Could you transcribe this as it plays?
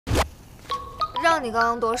让你刚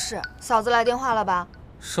刚多事，嫂子来电话了吧？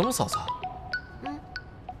什么嫂子？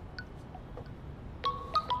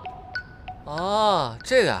啊，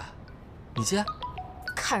这个，你接。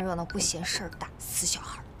看热闹不嫌事儿大，死小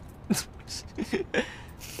孩。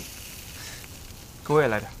给我也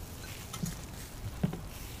来点。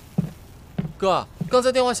哥，刚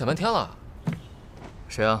才电话响半天了。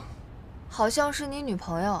谁啊？好像是你女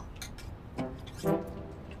朋友。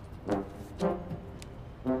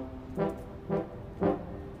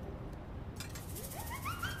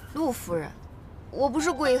陆夫人，我不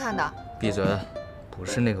是故意看的。闭嘴，不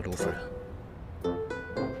是那个陆夫人。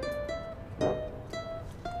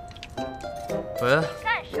喂。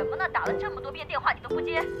干什么呢？打了这么多遍电话你都不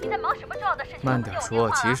接，你在忙什么重要的事情？慢点说，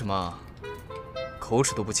急什么？口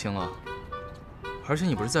齿都不清啊！而且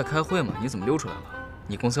你不是在开会吗？你怎么溜出来了？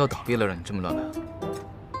你公司要倒闭了，让你这么乱来？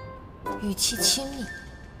语气亲密，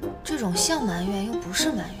这种像埋怨又不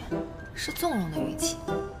是埋怨，是纵容的语气，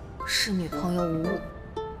视女朋友无物。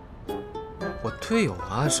我队友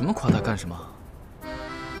啊，什么夸他干什么？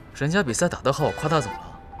人家比赛打得好，我夸他怎么了？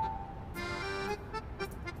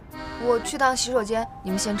我去趟洗手间，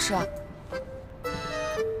你们先吃啊。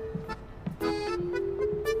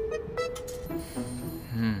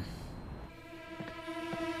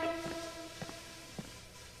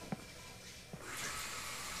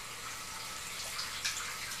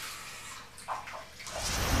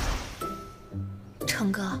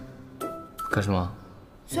成哥，干什么？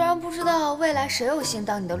虽然不知道未来谁有幸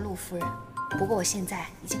当你的陆夫人，不过我现在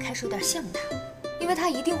已经开始有点羡慕她了，因为她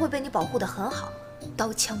一定会被你保护得很好，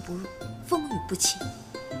刀枪不入，风雨不侵。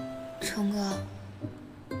成哥，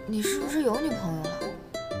你是不是有女朋友了？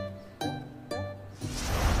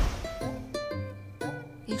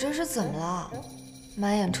你这是怎么了？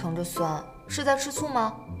满眼盛着酸，是在吃醋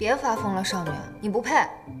吗？别发疯了，少女，你不配。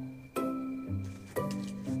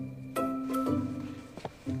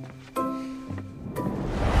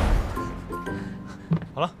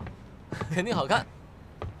好了，肯定好看。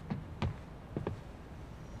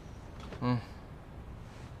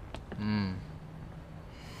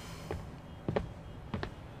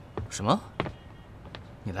什么？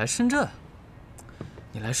你来深圳？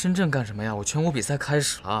你来深圳干什么呀？我全国比赛开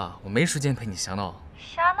始了，我没时间陪你瞎闹。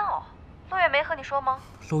瞎闹？陆月没和你说吗？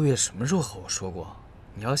陆月什么时候和我说过？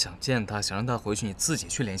你要想见他，想让他回去，你自己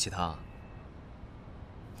去联系他。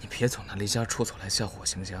你别总拿离家出走来吓唬我，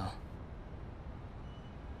行不行？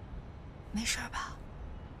没事吧？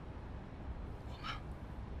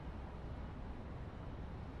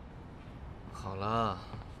好了，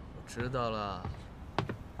我知道了。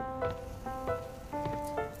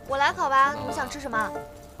我来烤吧，你们想吃什么？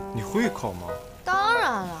你会烤吗？当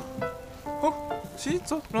然了。哦，行，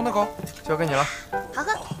走，让他烤，交给你了。好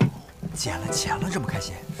喝。捡了钱了，这么开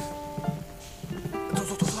心？走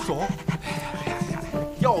走走走走。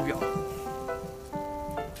要不要？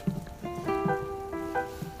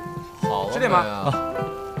好啊，吃点吧。啊，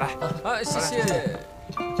来，哎，谢谢。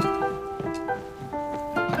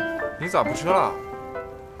你咋不吃了？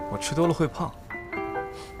我吃多了会胖。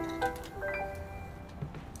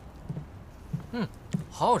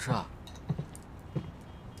好好吃啊！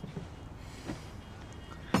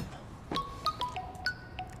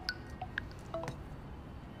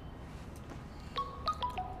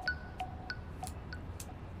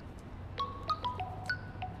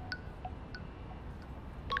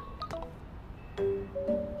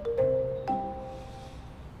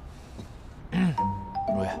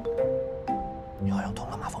如月，你好像捅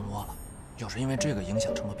了马蜂窝了。要是因为这个影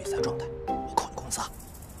响成了比赛状态，我扣你工资啊！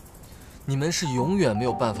你们是永远没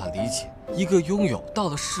有办法理解一个拥有到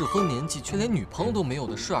了适婚年纪却连女朋友都没有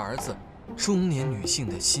的是儿子中年女性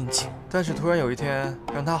的心情。但是突然有一天，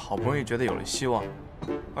让他好不容易觉得有了希望，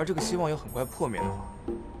而这个希望又很快破灭的话，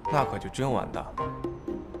那可就真完蛋了。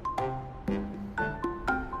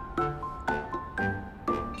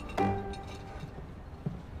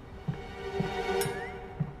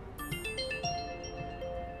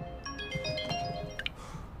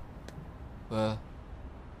喂，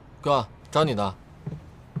哥，找你的。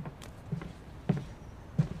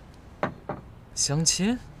相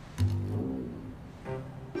亲？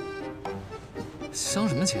相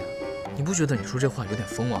什么亲？你不觉得你说这话有点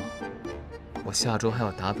疯吗？我下周还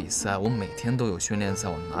要打比赛，我每天都有训练赛，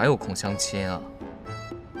我哪有空相亲啊？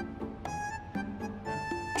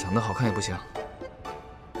长得好看也不行。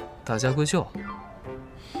大家闺秀？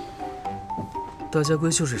大家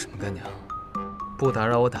闺秀是什么概念啊？不打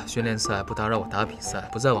扰我打训练赛，不打扰我打比赛，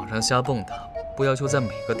不在网上瞎蹦跶，不要求在每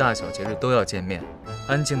个大小节日都要见面，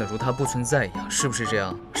安静的如它不存在一样，是不是这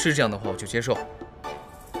样？是这样的话，我就接受。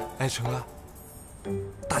哎，成了，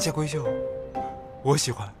大家闺秀，我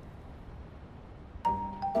喜欢。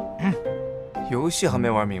游戏还没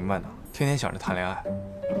玩明白呢，天天想着谈恋爱。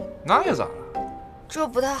那又咋了？这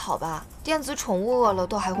不太好吧？电子宠物饿了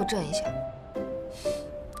都还会震一下。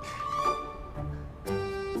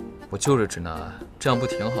我就是直男癌，这样不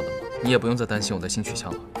挺好的吗？你也不用再担心我的性取向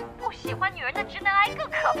了。不喜欢女人的直男癌更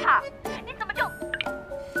可怕。你怎么就……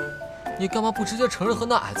你干嘛不直接承认和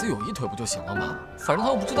那矮子有一腿不就行了吗？反正他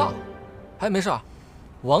又不知道。哎，没事，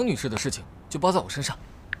王女士的事情就包在我身上。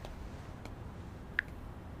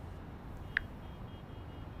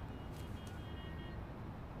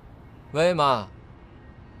喂，妈，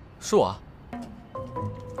是我。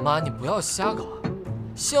妈，你不要瞎搞啊！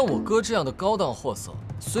像我哥这样的高档货色，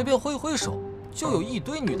随便挥挥手就有一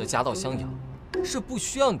堆女的夹道相迎，是不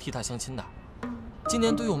需要你替他相亲的。今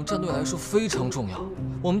年对于我们战队来说非常重要，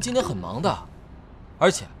我们今年很忙的，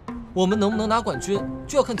而且我们能不能拿冠军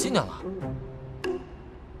就要看今年了。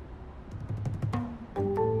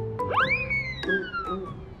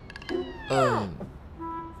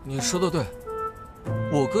你说的对，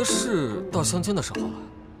我哥是到相亲的时候了。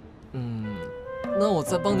那我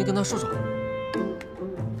再帮您跟他说说。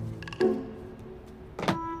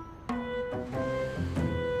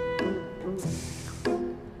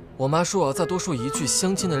我妈说我再多说一句，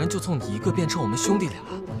相亲的人就从你一个变成我们兄弟俩。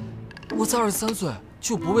我才23岁，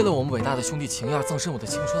就不为了我们伟大的兄弟情谊葬身我的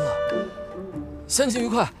青春了。相亲愉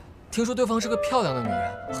快。听说对方是个漂亮的女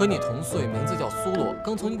人，和你同岁，名字叫苏洛，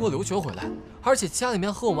刚从英国留学回来，而且家里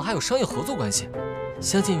面和我们还有商业合作关系。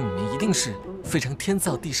相信你们一定是非常天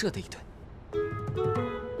造地设的一对。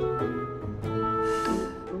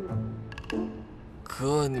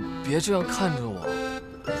哥，你别这样看着我，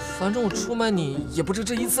反正我出卖你也不止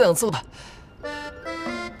这1次2次了吧？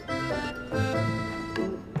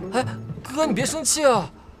哎，哥，你别生气啊！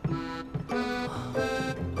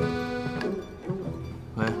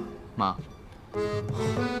喂，妈。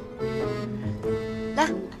来，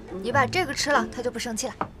你把这个吃了，他就不生气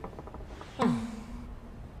了。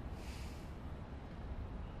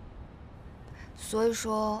所以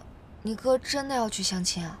说，你哥真的要去相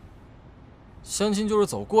亲啊？相亲就是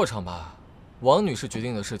走过场吧，王女士决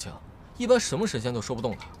定的事情，一般什么神仙都说不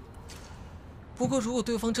动的。不过，如果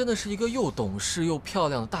对方真的是一个又懂事又漂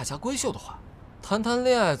亮的大家闺秀的话，谈谈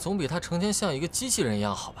恋爱总比她成天像一个机器人一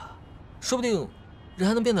样好吧？说不定人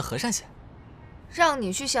还能变得和善些。让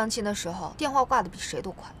你去相亲的时候，电话挂得比谁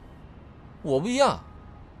都快。我不一样，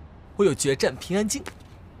我有决战平安京，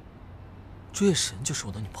追月神就是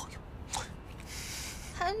我的女朋友。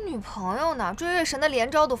还女朋友呢？追月神的连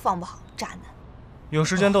招都放不好，渣男。有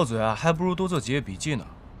时间斗嘴啊，还不如多做几页笔记呢。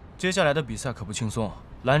接下来的比赛可不轻松，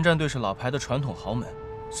蓝战队是老牌的传统豪门，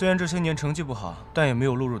虽然这些年成绩不好，但也没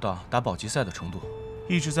有落入到打保级赛的程度，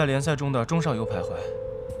一直在联赛中的中上游徘徊。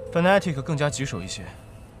Fnatic 更加棘手一些，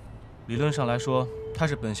理论上来说，他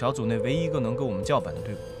是本小组内唯一一个能跟我们叫板的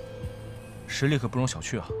队伍，实力可不容小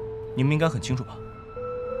觑啊！你们应该很清楚吧？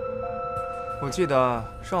我记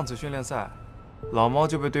得上次训练赛，老猫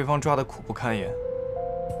就被对方抓得苦不堪言，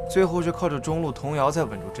最后是靠着中路童谣才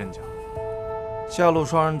稳住阵脚。下路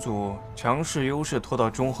双人组强势优势拖到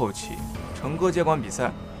中后期，成哥接管比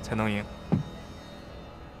赛才能赢。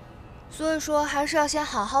所以说，还是要先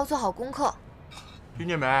好好做好功课。听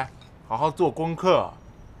见没？好好做功课。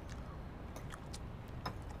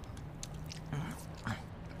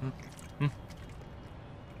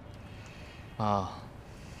妈，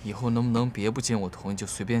以后能不能别不经我同意就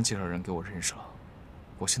随便介绍人给我认识了？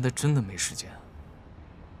我现在真的没时间。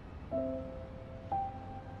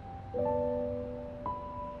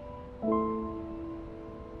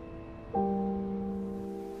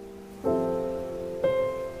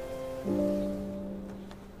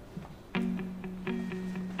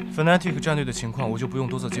Fnatic 战队的情况我就不用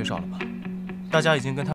多做介绍了吧，大家已经跟他。